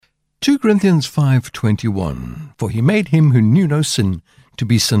2 Corinthians 5:21, For he made him who knew no sin to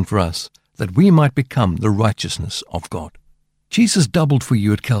be sin for us, that we might become the righteousness of God. Jesus doubled for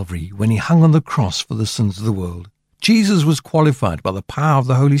you at Calvary when he hung on the cross for the sins of the world. Jesus was qualified by the power of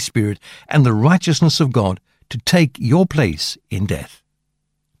the Holy Spirit and the righteousness of God to take your place in death.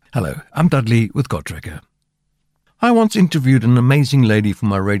 Hello, I'm Dudley with God Tracker. I once interviewed an amazing lady for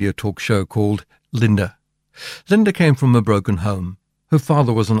my radio talk show called Linda. Linda came from a broken home. Her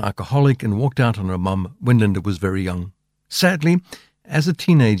father was an alcoholic and walked out on her mum when Linda was very young. Sadly, as a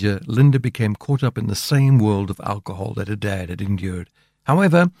teenager, Linda became caught up in the same world of alcohol that her dad had endured.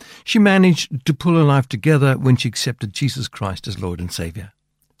 However, she managed to pull her life together when she accepted Jesus Christ as Lord and Saviour.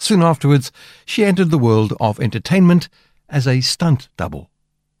 Soon afterwards, she entered the world of entertainment as a stunt double.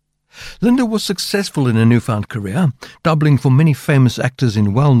 Linda was successful in her newfound career, doubling for many famous actors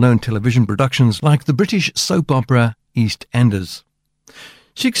in well-known television productions like the British soap opera EastEnders.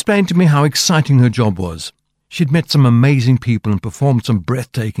 She explained to me how exciting her job was. She'd met some amazing people and performed some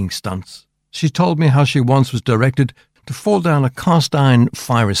breathtaking stunts. She told me how she once was directed to fall down a cast-iron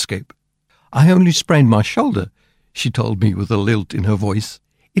fire escape. I only sprained my shoulder, she told me with a lilt in her voice.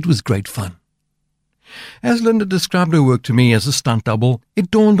 It was great fun. As Linda described her work to me as a stunt double,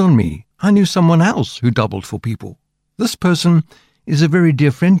 it dawned on me I knew someone else who doubled for people. This person is a very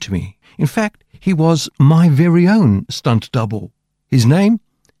dear friend to me. In fact, he was my very own stunt double. His name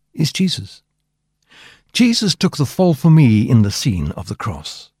is Jesus. Jesus took the fall for me in the scene of the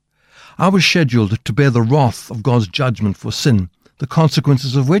cross. I was scheduled to bear the wrath of God's judgment for sin, the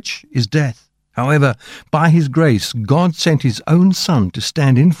consequences of which is death. However, by his grace, God sent his own Son to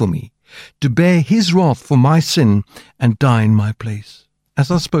stand in for me, to bear his wrath for my sin and die in my place. As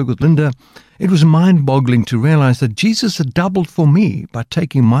I spoke with Linda, it was mind-boggling to realize that Jesus had doubled for me by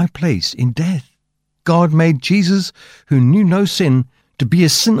taking my place in death. God made Jesus, who knew no sin, to be a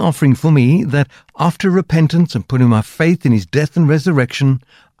sin offering for me, that after repentance and putting my faith in his death and resurrection,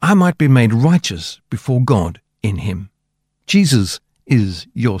 I might be made righteous before God in him. Jesus is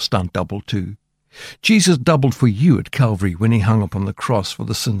your stunt double too. Jesus doubled for you at Calvary when he hung upon the cross for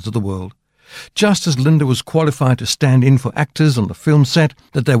the sins of the world. Just as Linda was qualified to stand in for actors on the film set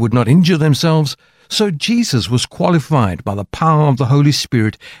that they would not injure themselves, so Jesus was qualified by the power of the Holy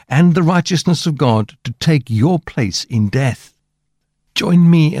Spirit and the righteousness of God to take your place in death. Join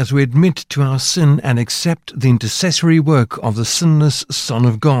me as we admit to our sin and accept the intercessory work of the sinless Son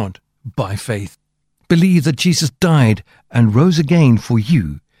of God by faith. Believe that Jesus died and rose again for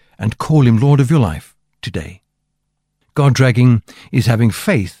you, and call him Lord of your life today. God Dragging is having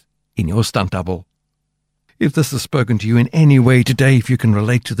faith in your stunt double. If this has spoken to you in any way today, if you can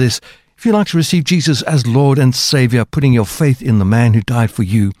relate to this, if you'd like to receive Jesus as Lord and Saviour, putting your faith in the man who died for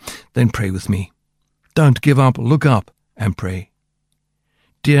you, then pray with me. Don't give up, look up and pray.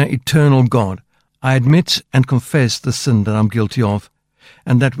 Dear eternal God, I admit and confess the sin that I'm guilty of,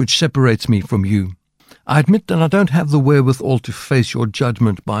 and that which separates me from you. I admit that I don't have the wherewithal to face your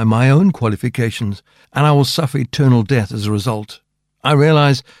judgment by my own qualifications, and I will suffer eternal death as a result. I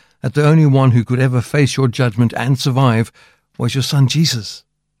realize that the only one who could ever face your judgment and survive was your Son Jesus.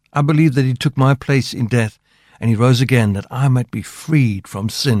 I believe that he took my place in death, and he rose again that I might be freed from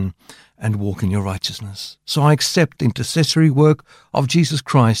sin and walk in your righteousness. So I accept the intercessory work of Jesus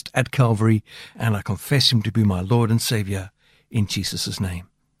Christ at Calvary, and I confess him to be my Lord and Saviour in Jesus' name.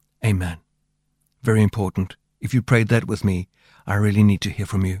 Amen. Very important. If you prayed that with me, I really need to hear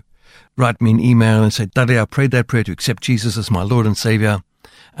from you. Write me an email and say, Dudley, I prayed that prayer to accept Jesus as my Lord and Saviour,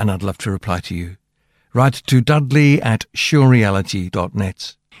 and I'd love to reply to you. Write to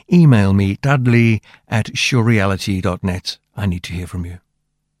dudley@surereality.net. Email me, dudley@surereality.net. I need to hear from you.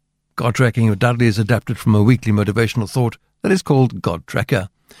 God Tracking with Dudley is adapted from a weekly motivational thought that is called God Tracker.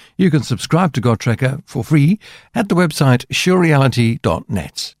 You can subscribe to God Tracker for free at the website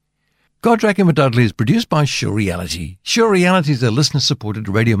surereality.net. God Tracking with Dudley is produced by Sure Reality. Sure Reality is a listener-supported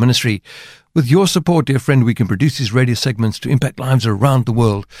radio ministry. With your support, dear friend, we can produce these radio segments to impact lives around the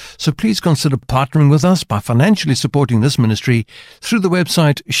world. So please consider partnering with us by financially supporting this ministry through the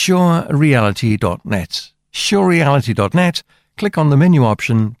website surereality.net. surereality.net. Click on the menu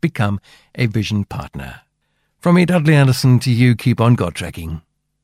option, Become a Vision Partner. From me, Dudley Anderson, to you, keep on God Tracking.